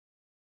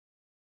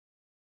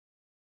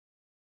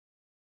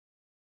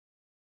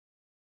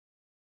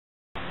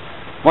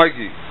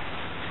Mikey,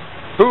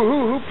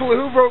 who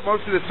wrote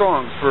most of the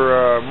songs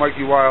for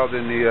Mikey Wild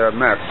and the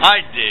Mets? I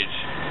did.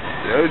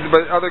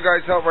 But other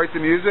guys help write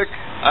the music?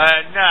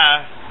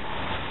 Nah.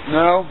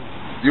 No?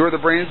 You were the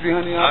brains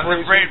behind the operation?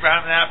 I'm the brains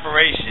behind the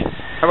operation.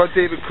 How about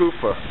David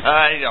Kufa?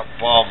 He's a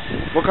bum.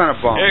 What kind of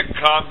bum? Here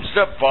comes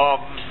the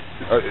bum.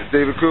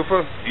 David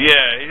Kufa?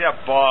 Yeah, he's a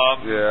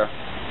bum. Yeah.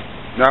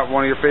 Not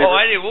one of your favorites? Oh,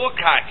 Eddie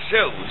Wilcox,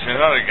 too. He's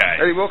another guy.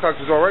 Eddie Wilcox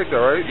was all right,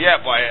 though, right?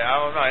 Yeah, but I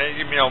don't know. He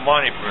didn't give me no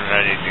money for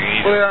anything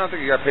either. Well, I don't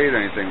think he got paid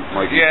anything,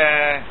 Mikey.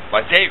 Yeah,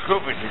 but Dave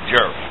Cooper's a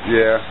jerk.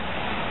 Yeah.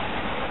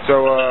 So,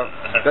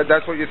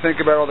 that's what you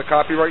think about all the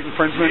copyright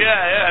infringement?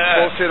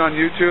 Yeah. Bullshit on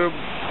YouTube?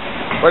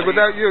 Like,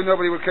 without you,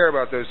 nobody would care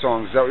about those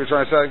songs. Is that what you're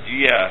trying to say?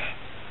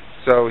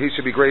 Yeah. So, he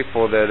should be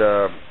grateful that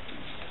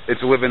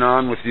it's living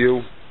on with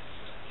you.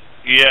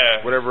 Yeah.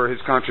 Whatever his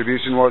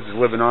contribution was is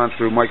living on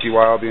through Mikey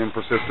Wild being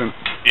persistent.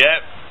 Yep.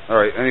 All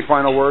right. Any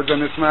final words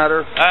on this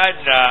matter?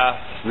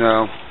 Nah.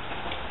 No.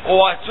 Oh,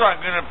 I thought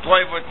I'm going to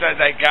play with that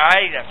guy,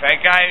 that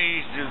fat guy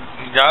you used to,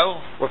 you know?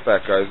 What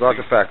fat guys?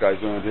 Lots of fat guys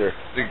around here.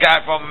 The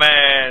guy from,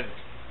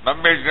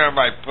 remember he's going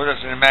to put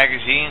us in a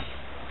magazine?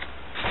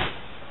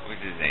 What's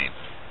his name?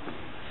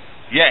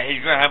 Yeah, he's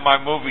going to have my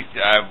movie,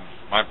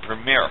 my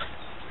premiere.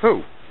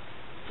 Who?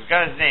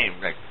 Forgot his name.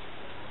 Like,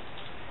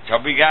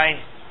 chubby guy?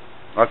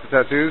 Lots of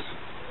tattoos?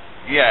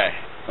 Yeah.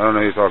 I don't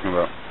know who you're talking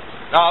about.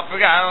 No, I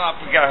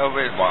forgot who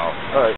it was. All right.